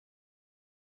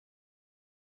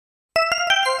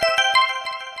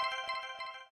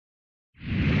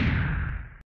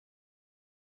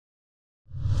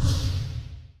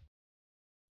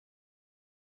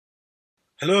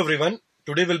Hello everyone.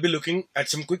 Today we'll be looking at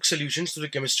some quick solutions to the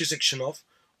chemistry section of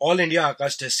All India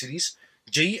AIATS Test Series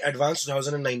JEE Advanced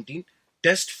 2019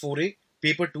 Test 4A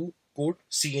Paper 2 Code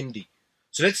C and D.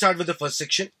 So let's start with the first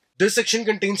section. This section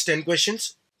contains 10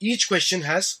 questions. Each question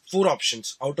has 4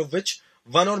 options, out of which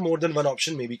one or more than one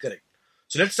option may be correct.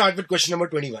 So let's start with question number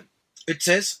 21. It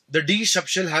says the D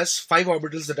subshell has 5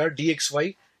 orbitals that are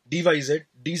dxy, dyz,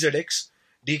 dzx,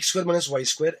 dx square minus y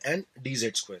square and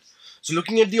dz square. So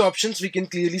looking at the options, we can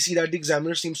clearly see that the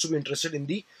examiner seems to be interested in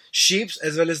the shapes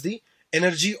as well as the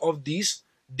energy of these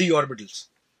d orbitals.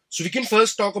 So we can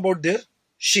first talk about their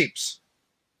shapes.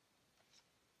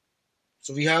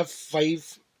 So we have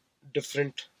 5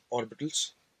 different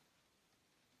orbitals.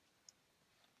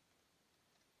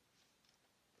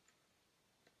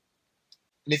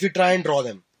 And if you try and draw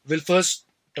them, we'll first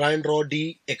try and draw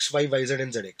d, xy, yz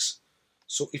and zx.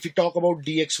 So if you talk about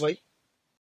dxy,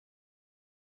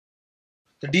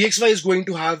 the dxy is going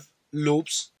to have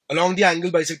lobes along the angle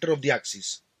bisector of the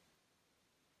axis.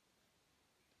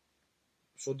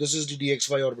 So this is the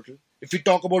dxy orbital. If we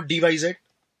talk about dyz,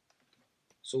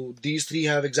 so these three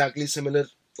have exactly similar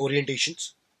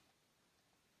orientations.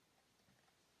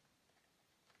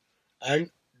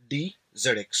 And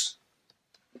dzx.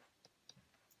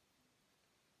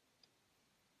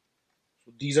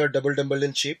 So these are double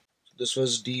in shape. So this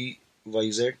was dyz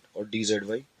or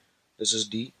dzy. This is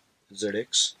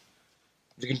dzx.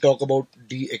 We can talk about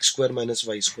dx square minus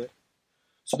y square.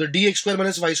 So the dx square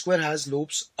minus y square has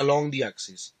lobes along the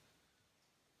axis.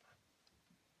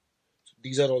 So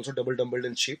these are also double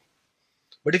in shape.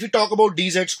 But if you talk about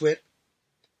dz square,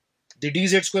 the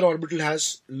dz square orbital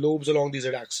has lobes along the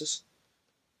z axis.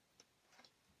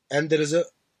 And there is a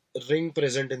ring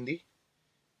present in the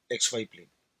xy plane.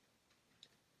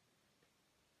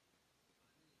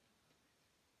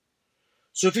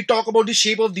 So if we talk about the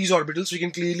shape of these orbitals, we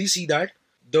can clearly see that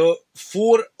the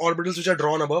 4 orbitals which are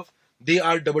drawn above, they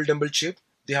are double shape.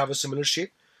 They have a similar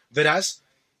shape. Whereas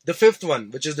the 5th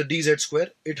one, which is the dz square,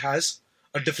 it has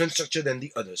a different structure than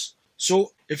the others.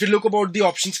 So if you look about the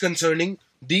options concerning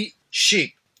the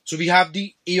shape, so we have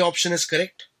the A option is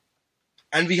correct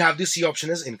and we have the C option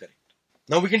is incorrect.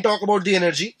 Now we can talk about the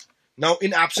energy. Now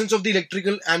in absence of the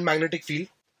electrical and magnetic field,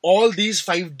 all these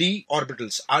 5d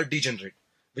orbitals are degenerate,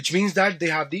 which means that they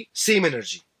have the same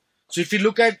energy. So if we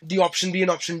look at the option B and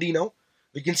option D now,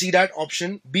 we can see that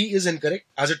option B is incorrect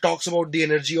as it talks about the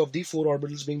energy of the 4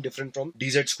 orbitals being different from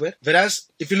dz square.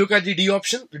 Whereas if you look at the D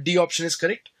option is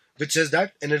correct, which says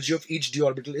that energy of each d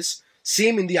orbital is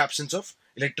same in the absence of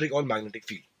electric or magnetic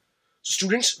field. So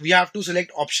students, we have to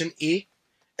select option A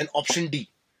and option D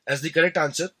as the correct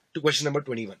answer to question number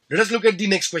 21. Let us look at the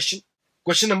next question.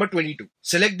 Question number 22.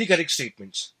 Select the correct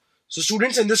statements. So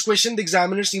students, in this question, the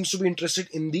examiner seems to be interested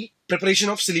in the preparation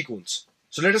of silicones.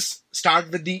 So let us start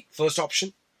with the first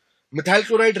option. Methyl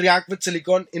chloride react with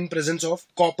silicon in presence of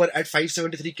copper at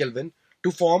 573 Kelvin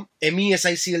to form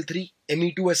MeSiCl3,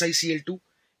 Me2SiCl2,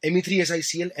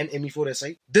 Me3SiCl and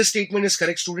Me4Si. This statement is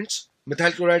correct, students.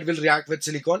 Methyl chloride will react with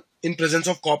silicon in presence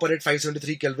of copper at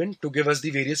 573 Kelvin to give us the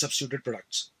various substituted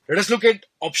products. Let us look at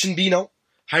option B now.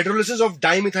 Hydrolysis of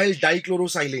dimethyl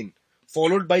dichlorosilane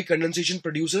followed by condensation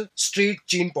produce a straight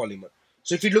chain polymer.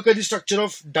 So if we look at the structure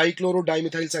of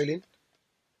dimethylsilane,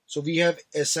 so we have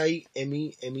Si,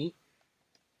 Me, Me,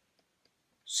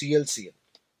 Cl, Cl.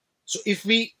 So if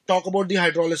we talk about the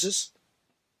hydrolysis,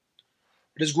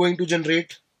 it is going to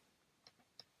generate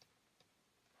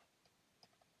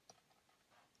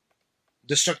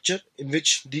the structure in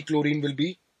which the chlorine will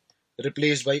be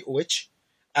replaced by OH,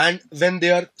 and when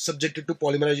they are subjected to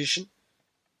polymerization,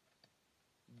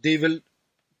 they will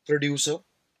produce a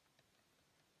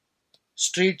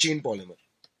straight chain polymer.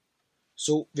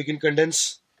 So we can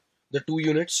condense the 2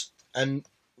 units and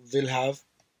we'll have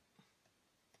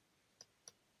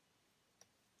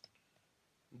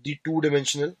the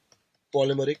 2-dimensional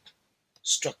polymeric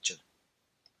structure.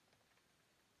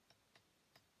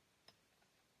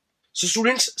 So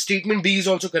students, statement B is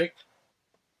also correct.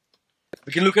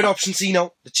 We can look at option C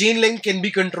now. The chain length can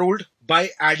be controlled by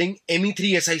adding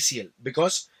Me3SiCl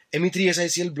because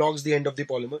Me3SiCl blocks the end of the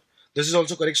polymer. This is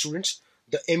also correct, students.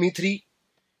 The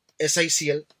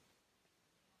Me3SiCl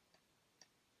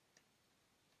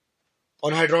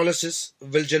on hydrolysis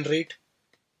will generate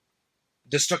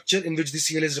the structure in which the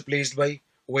Cl is replaced by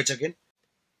OH again.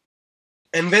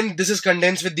 And when this is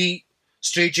condensed with the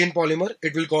straight chain polymer,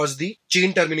 it will cause the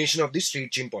chain termination of the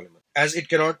straight chain polymer, as it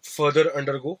cannot further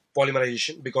undergo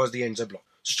polymerization because the ends are blocked.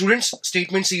 So students,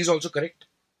 statement C is also correct.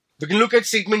 We can look at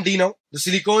statement D now. The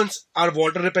silicones are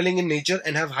water repelling in nature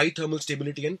and have high thermal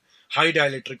stability and high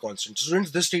dielectric constant. So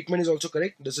students, this statement is also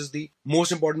correct. This is the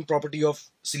most important property of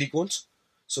silicones.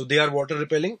 So they are water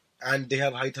repelling and they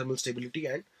have high thermal stability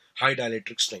and high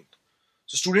dielectric strength.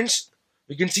 So students,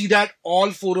 we can see that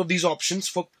all 4 of these options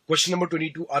for question number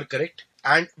 22 are correct,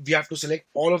 and we have to select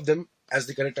all of them as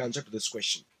the correct answer to this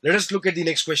question. Let us look at the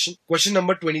next question. Question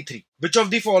number 23. Which of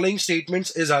the following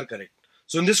statements are correct?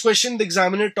 So in this question, the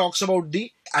examiner talks about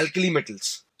the alkali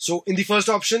metals. So in the first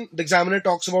option, the examiner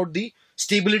talks about the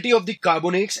stability of the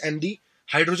carbonates and the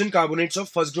hydrogen carbonates of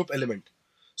first group element.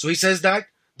 So he says that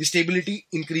the stability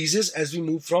increases as we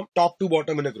move from top to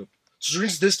bottom in a group. So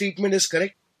students, this statement is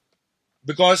correct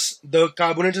because the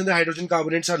carbonates and the hydrogen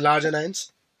carbonates are large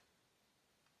anions.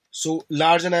 So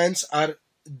large anions are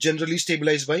generally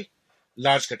stabilized by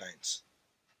large cations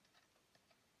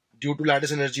due to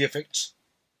lattice energy effects.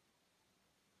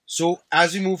 So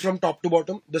as we move from top to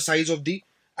bottom, the size of the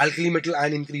alkali metal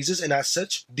ion increases, and as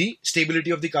such, the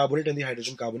stability of the carbonate and the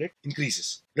hydrogen carbonate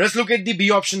increases. Let's look at the B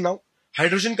option now.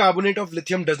 Hydrogen carbonate of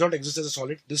lithium does not exist as a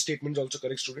solid. This statement is also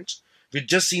correct, students. We've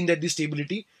just seen that the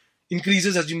stability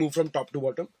increases as we move from top to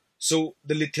bottom. So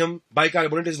the lithium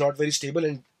bicarbonate is not very stable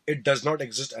and it does not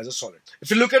exist as a solid.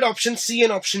 If you look at option C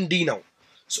and option D now.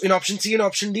 So in option C and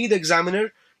option D, the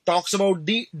examiner talks about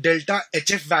the delta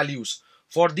HF values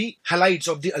for the halides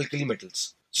of the alkali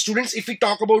metals. Students, if we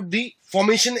talk about the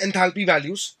formation enthalpy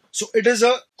values, so it is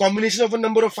a combination of a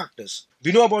number of factors.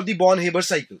 We know about the Born-Haber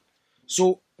cycle.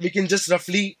 So we can just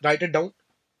roughly write it down.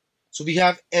 So we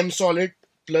have M solid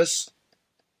plus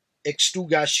X2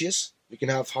 gaseous. We can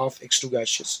have half X2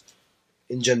 gaseous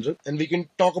in general. And we can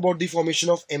talk about the formation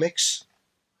of MX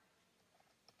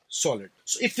solid.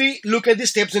 So if we look at the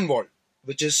steps involved,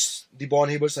 which is the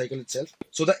Born-Haber cycle itself.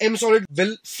 So the M solid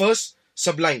will first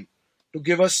sublime to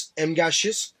give us M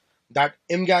gaseous. That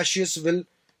M gaseous will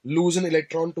lose an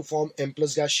electron to form M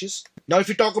plus gaseous. Now if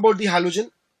we talk about the halogen,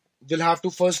 we'll have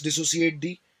to first dissociate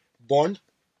the bond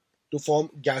to form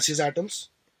gaseous atoms.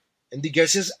 And the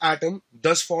gaseous atom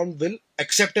thus formed will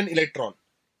accept an electron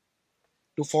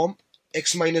to form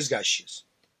X minus gaseous.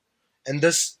 And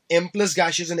thus M plus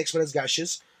gaseous and X minus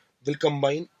gaseous will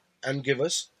combine and give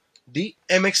us the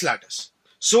MX lattice.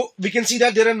 So we can see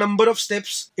that there are a number of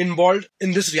steps involved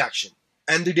in this reaction,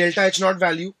 and the delta H naught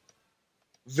value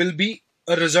will be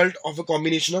a result of a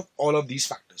combination of all of these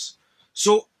factors.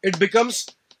 So it becomes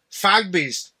fact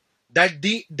based that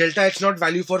the delta H naught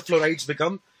value for fluorides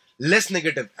become less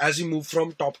negative as we move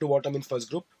from top to bottom in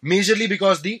first group, majorly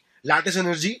because the lattice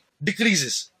energy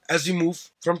decreases as we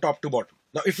move from top to bottom.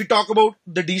 Now if we talk about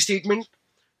the D statement,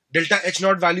 delta H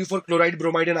naught value for chloride,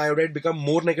 bromide and iodide become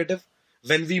more negative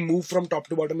when we move from top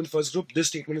to bottom in first group. This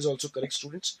statement is also correct,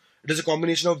 students. It is a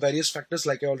combination of various factors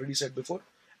like I already said before,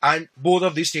 and both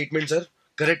of these statements are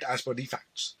correct as per the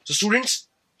facts. So students,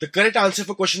 the correct answer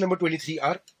for question number 23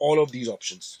 are all of these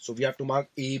options. So we have to mark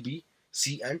A, B,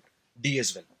 C and D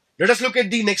as well. Let us look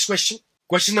at the next question.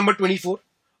 Question number 24.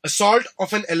 A salt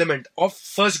of an element of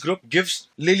first group gives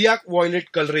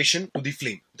lilac-violet coloration to the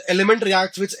flame. The element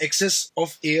reacts with excess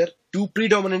of air to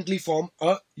predominantly form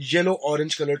a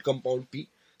yellow-orange colored compound P.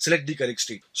 Select the correct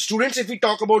state. Students, if we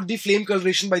talk about the flame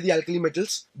coloration by the alkali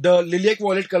metals, the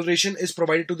lilac-violet coloration is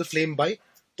provided to the flame by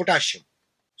potassium.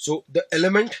 So the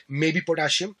element may be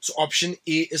potassium. So option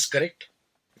A is correct.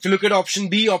 If you look at option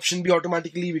B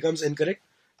automatically becomes incorrect.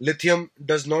 Lithium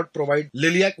does not provide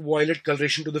lilac-violet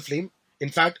coloration to the flame. In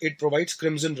fact, it provides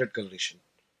crimson red coloration.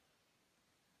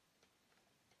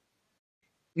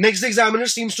 Next, the examiner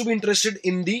seems to be interested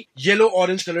in the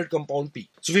yellow-orange colored compound P.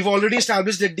 So we've already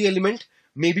established that the element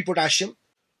may be potassium.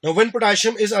 Now, when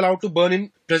potassium is allowed to burn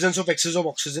in presence of excess of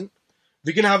oxygen,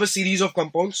 we can have a series of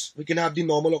compounds. We can have the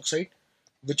normal oxide,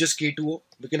 which is K2O.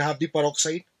 We can have the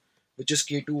peroxide, which is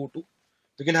K2O2.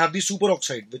 We can have the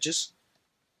superoxide, which is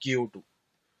KO2.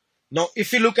 Now,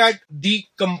 if we look at the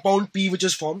compound P which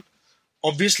is formed,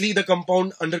 obviously the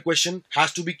compound under question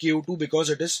has to be KO2 because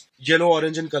it is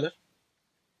yellow-orange in color.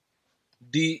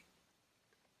 The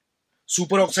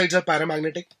superoxides are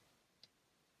paramagnetic.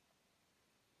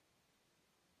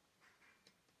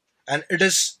 And it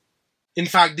is, in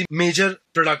fact, the major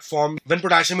product formed when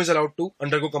potassium is allowed to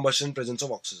undergo combustion in presence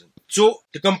of oxygen. So,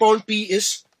 the compound P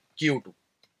is KO2.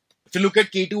 If you look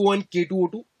at K2O and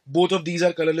K2O2, both of these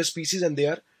are colorless species and they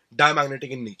are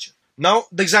diamagnetic in nature. Now,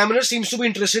 the examiner seems to be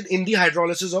interested in the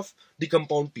hydrolysis of the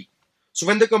compound P. So,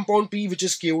 when the compound P, which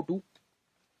is KO2,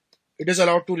 it is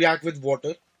allowed to react with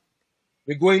water,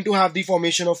 we're going to have the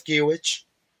formation of KOH,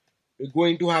 we're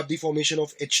going to have the formation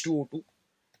of H2O2,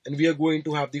 and we are going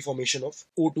to have the formation of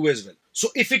O2 as well. So,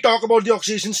 if we talk about the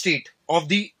oxidation state of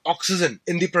the oxygen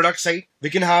in the product side, we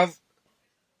can have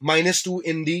 -2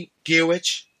 in the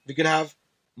KOH, we can have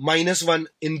 -1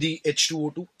 in the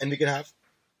H2O2 and we can have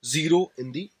 0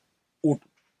 in the O2.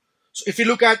 So if you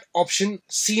look at option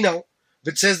C now,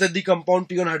 which says that the compound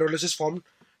P on hydrolysis formed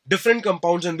different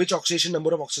compounds in which oxidation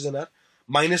number of oxygen are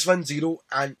 -1, 0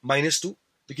 and -2,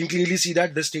 we can clearly see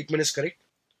that this statement is correct.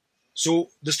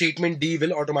 So the statement D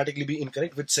will automatically be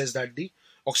incorrect, which says that the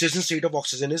oxidation state of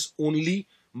oxygen is only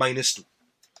 -2.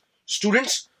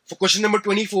 Students, for question number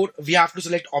 24, we have to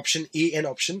select option A and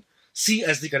option C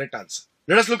as the correct answer.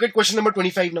 Let us look at question number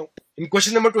 25 now. In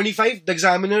question number 25, the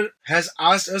examiner has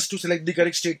asked us to select the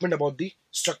correct statement about the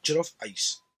structure of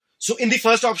ice. So in the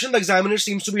first option, the examiner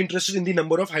seems to be interested in the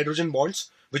number of hydrogen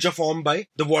bonds which are formed by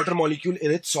the water molecule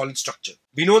in its solid structure.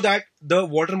 We know that the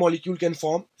water molecule can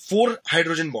form 4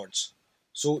 hydrogen bonds.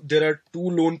 So there are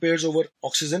 2 lone pairs over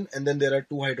oxygen and then there are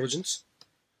 2 hydrogens.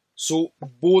 So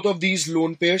both of these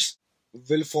lone pairs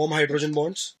will form hydrogen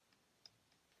bonds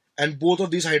and both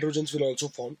of these hydrogens will also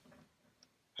form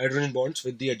hydrogen bonds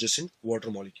with the adjacent water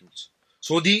molecules.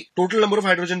 So the total number of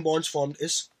hydrogen bonds formed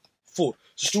is 4.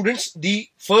 So students, the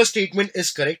first statement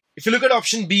is correct. If you look at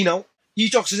option B now,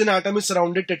 each oxygen atom is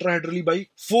surrounded tetrahedrally by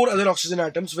 4 other oxygen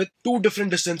atoms with 2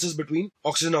 different distances between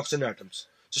oxygen atoms.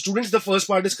 So students, the first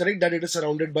part is correct, that it is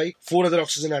surrounded by 4 other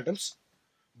oxygen atoms.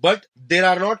 But there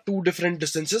are not 2 different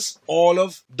distances. All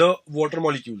of the water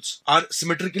molecules are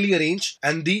symmetrically arranged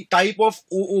and the type of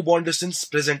OO bond distance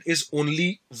present is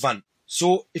only 1.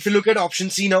 So if you look at option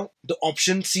C now, the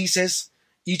option C says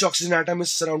each oxygen atom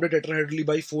is surrounded tetrahedrally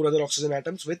by 4 other oxygen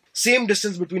atoms with same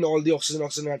distance between all the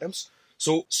oxygen atoms.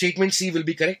 So statement C will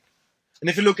be correct. And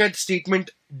if you look at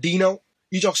statement D now,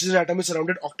 each oxygen atom is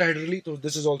surrounded octahedrally. So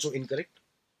this is also incorrect.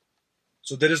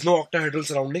 So there is no octahedral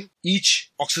surrounding. Each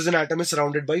oxygen atom is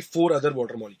surrounded by 4 other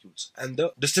water molecules and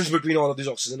the distance between all of these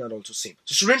oxygen are also same.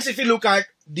 So students, if you look at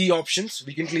the options,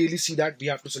 we can clearly see that we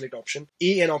have to select option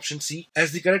A and option C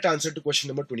as the correct answer to question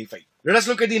number 25. Let us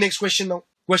look at the next question now.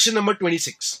 Question number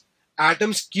 26.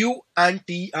 Atoms Q and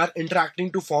T are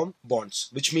interacting to form bonds,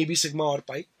 which may be sigma or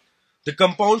pi. The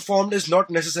compound formed is not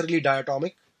necessarily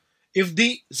diatomic. If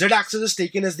the z-axis is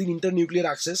taken as the internuclear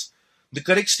axis, the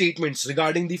correct statements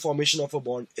regarding the formation of a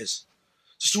bond is.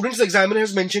 So students, the examiner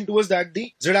has mentioned to us that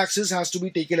the z-axis has to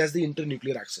be taken as the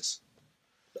internuclear axis.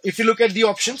 If you look at the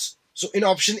options, so in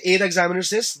option A, the examiner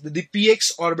says that the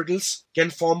px orbitals can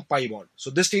form pi bond.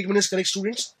 So this statement is correct,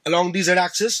 students. Along the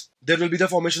z-axis, there will be the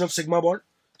formation of sigma bond.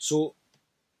 So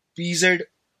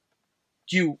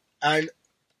pzq and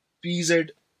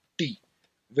pzt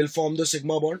will form the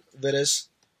sigma bond, whereas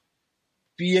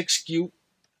pxq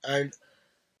and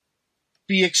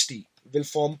pxt will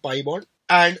form pi bond,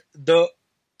 and the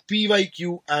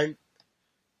pyq and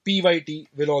pyt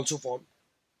will also form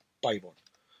pi bond.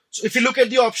 So if you look at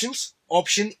the options,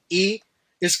 option A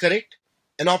is correct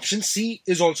and option C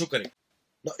is also correct.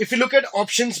 Now if you look at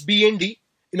options B and D,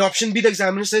 in option B the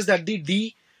examiner says that the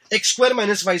d x square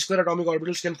minus y square atomic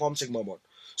orbitals can form sigma bond.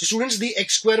 So students, the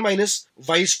x square minus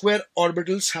y square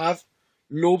orbitals have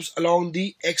lobes along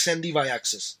the x and the y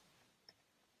axis.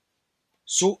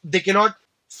 So they cannot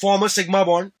form a sigma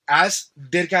bond as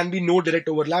there can be no direct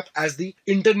overlap as the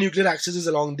internuclear axis is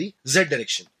along the z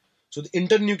direction. So the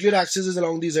internuclear axis is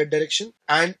along the z direction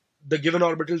and the given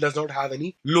orbital does not have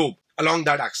any lobe along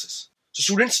that axis. So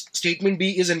students, statement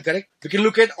B is incorrect. We can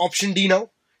look at option D now.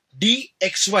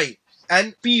 dxy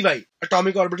and py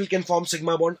atomic orbital can form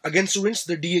sigma bond. Again students,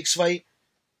 the dxy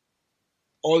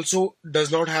also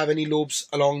does not have any lobes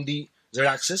along the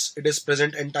z-axis. It is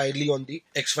present entirely on the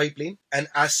xy plane and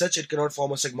as such it cannot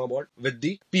form a sigma bond with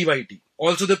the pyt.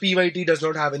 Also the pyt does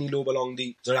not have any lobe along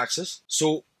the z-axis.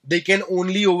 So they can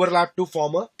only overlap to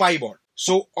form a pi bond.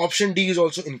 So option D is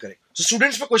also incorrect. So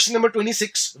students, for question number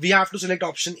 26, we have to select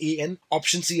option A and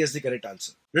option C as the correct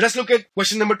answer. Let us look at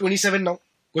question number 27 now.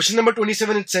 Question number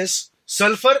 27, it says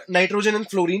sulfur, nitrogen and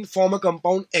fluorine form a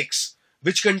compound X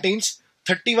which contains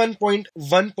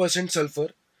 31.1% sulfur,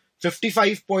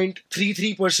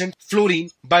 55.33%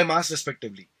 fluorine by mass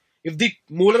respectively. If the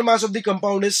molar mass of the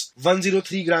compound is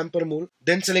 103 gram per mole,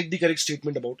 then select the correct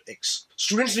statement about X.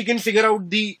 Students, we can figure out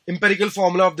the empirical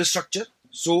formula of this structure.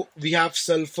 So we have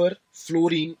sulfur,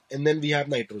 fluorine, and then we have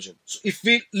nitrogen. So if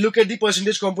we look at the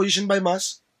percentage composition by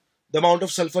mass, the amount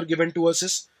of sulfur given to us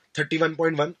is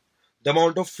 31.1. The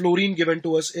amount of fluorine given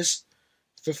to us is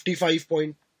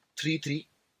 55.33.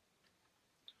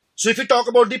 So if we talk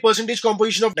about the percentage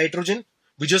composition of nitrogen,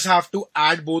 we just have to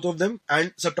add both of them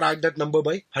and subtract that number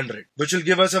by 100, which will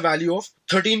give us a value of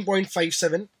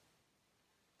 13.57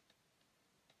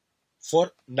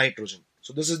 for nitrogen.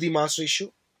 So this is the mass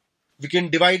ratio. We can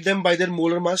divide them by their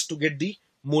molar mass to get the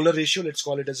molar ratio. Let's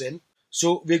call it as N.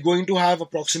 So we're going to have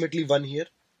approximately 1 here.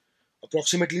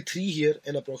 approximately 3 here,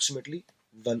 and approximately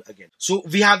 1 again. So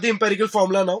we have the empirical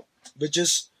formula now, which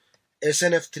is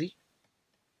SnF3.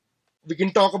 We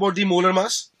can talk about the molar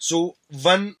mass. So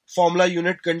one formula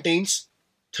unit contains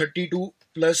 32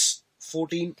 plus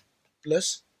 14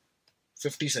 plus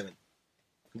 57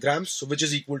 grams, so which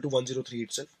is equal to 103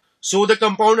 itself. So the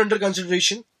compound under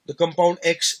consideration, the compound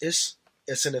X, is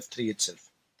SnF3 itself.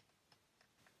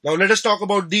 Now let us talk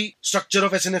about the structure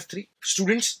of SnF3.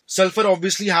 Students, sulfur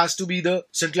obviously has to be the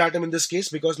central atom in this case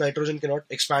because nitrogen cannot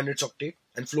expand its octet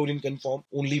and fluorine can form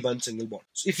only one single bond.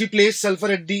 So if we place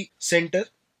sulfur at the center,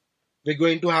 we're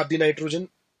going to have the nitrogen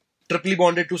triply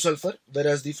bonded to sulfur,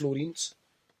 whereas the fluorines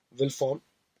will form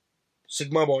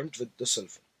sigma bonds with the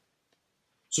sulfur.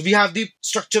 So we have the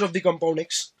structure of the compound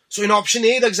X. So in option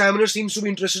A, the examiner seems to be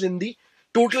interested in the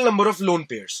total number of lone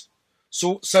pairs.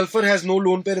 So sulfur has no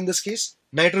lone pair in this case.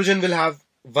 Nitrogen will have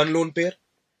one lone pair,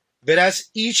 whereas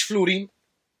each fluorine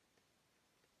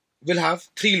will have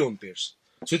 3 lone pairs.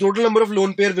 So the total number of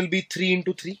lone pair will be 3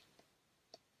 into 3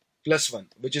 plus 1,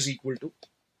 which is equal to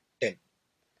 10.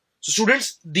 So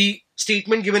students, the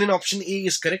statement given in option A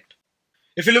is correct.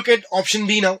 If you look at option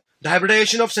B now, the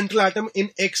hybridization of central atom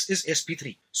in X is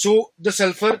sp3. So the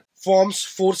sulfur forms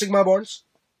 4 sigma bonds.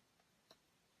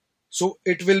 So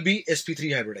it will be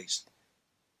sp3 hybridized.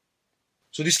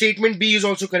 So the statement B is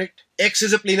also correct. X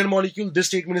is a planar molecule. This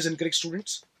statement is incorrect,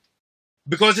 students,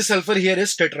 because the sulfur here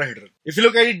is tetrahedral. If you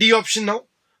look at the D option now,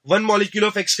 one molecule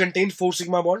of X contains 4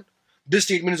 sigma bond. This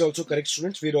statement is also correct,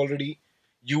 students. We had already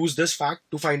used this fact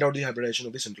to find out the hybridization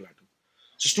of the central atom.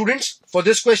 So students, for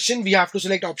this question, we have to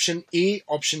select option A,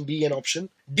 option B, and option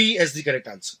D as the correct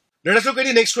answer. Let us look at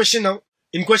the next question now.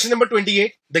 In question number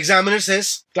 28, the examiner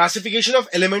says, classification of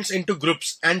elements into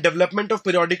groups and development of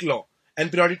periodic law and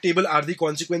periodic table are the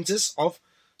consequences of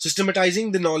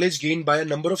systematizing the knowledge gained by a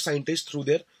number of scientists through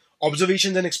their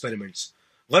observations and experiments.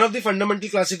 One of the fundamental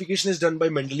classification is done by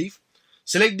Mendeleev.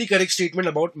 Select the correct statement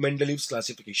about Mendeleev's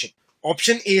classification.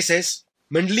 Option A says,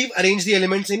 Mendeleev arranged the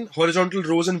elements in horizontal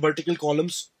rows and vertical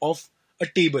columns of a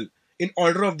table in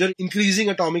order of their increasing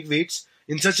atomic weights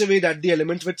in such a way that the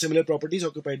elements with similar properties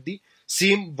occupied the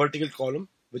same vertical column,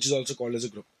 which is also called as a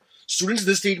group. Students,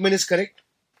 this statement is correct.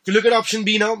 If you look at option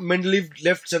B now, Mendeleev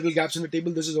left several gaps in the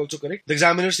table. This is also correct. The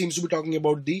examiner seems to be talking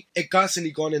about the Eka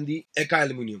silicon and the Eka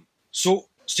aluminium. So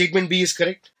statement B is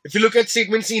correct. If you look at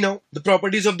statement C now, the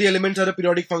properties of the elements are a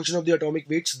periodic function of the atomic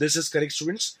weights. This is correct,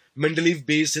 students. Mendeleev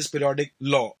based his periodic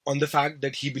law on the fact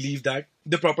that he believed that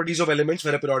the properties of elements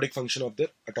were a periodic function of their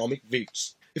atomic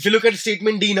weights. If you look at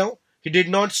statement D now, he did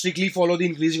not strictly follow the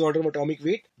increasing order of atomic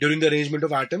weight during the arrangement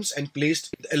of atoms and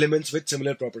placed the elements with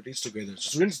similar properties together.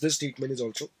 So students, this statement is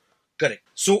also correct.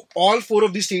 So all 4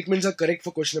 of these statements are correct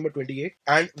for question number 28,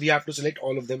 and we have to select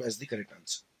all of them as the correct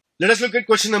answer. Let us look at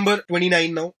question number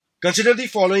 29 now. Consider the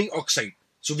following oxide.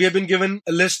 So we have been given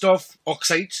a list of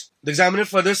oxides. The examiner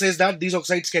further says that these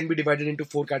oxides can be divided into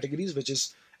 4 categories, which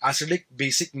is acidic,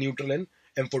 basic, neutral, and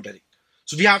amphoteric.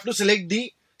 So we have to select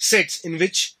the sets in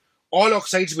which all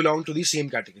oxides belong to the same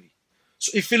category.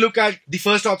 So if we look at the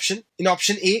first option, in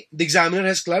option A, the examiner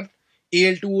has clubbed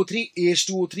Al2O3,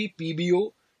 AH2O3,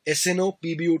 PbO, SNO,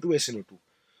 PbO2, SNO2.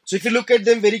 So if you look at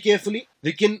them very carefully,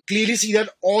 we can clearly see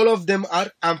that all of them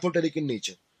are amphoteric in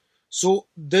nature. So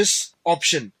this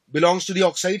option belongs to the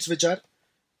oxides which are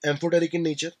amphoteric in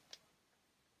nature.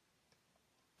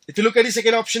 If you look at the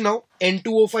second option now,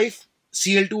 N2O5,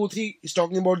 Cl2O3 is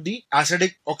talking about the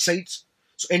acidic oxides.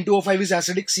 So N2O5 is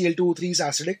acidic, Cl2O3 is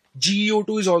acidic,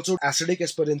 GeO2 is also acidic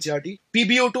as per NCERT.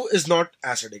 PbO2 is not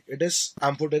acidic, it is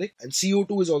amphoteric, and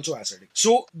CO2 is also acidic.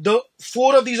 So the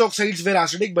 4 of these oxides were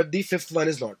acidic, but the 5th one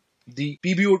is not. The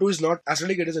PbO2 is not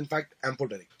acidic, it is in fact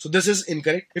amphoteric. So this is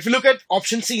incorrect. If you look at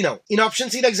option C now, in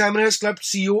option C the examiner has clubbed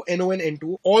CO, NO and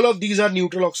N2O. All of these are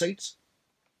neutral oxides.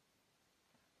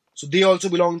 So they also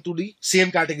belong to the same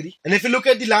category. And if you look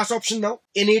at the last option now,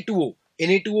 Na2O.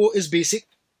 Na2O is basic.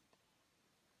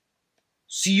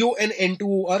 CO and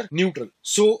N2O are neutral.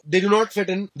 So they do not fit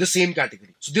in the same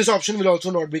category. So this option will also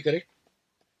not be correct.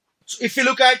 So if you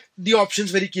look at the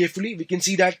options very carefully, we can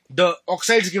see that the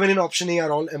oxides given in option A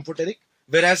are all amphoteric,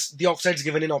 whereas the oxides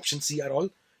given in option C are all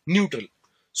neutral.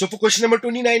 So for question number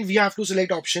 29, we have to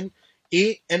select option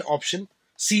A and option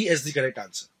C as the correct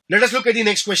answer. Let us look at the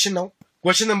next question now.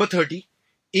 Question number 30.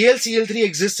 AlCl3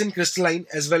 exists in crystalline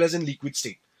as well as in liquid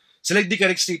state. Select the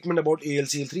correct statement about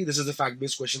AlCl3. This is a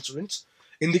fact-based question, students.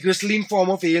 In the crystalline form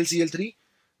of AlCl3,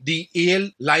 the Al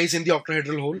lies in the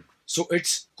octahedral hole, so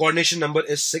its coordination number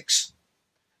is 6.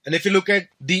 And if you look at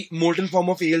the molten form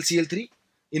of AlCl3,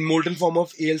 in molten form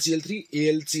of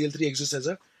AlCl3 exists as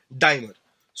a dimer.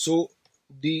 So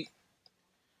the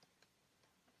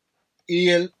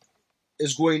Al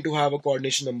is going to have a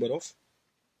coordination number of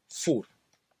 4,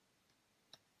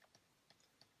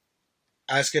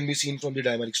 as can be seen from the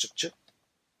dimeric structure.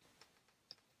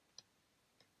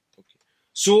 Okay.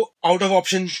 So out of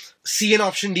option C and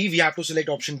option D, we have to select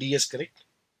option D as correct,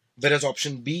 whereas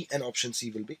option B and option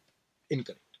C will be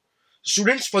incorrect.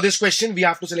 Students, for this question, we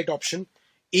have to select option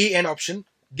A and option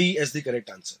D as the correct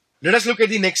answer. Let us look at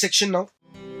the next section now.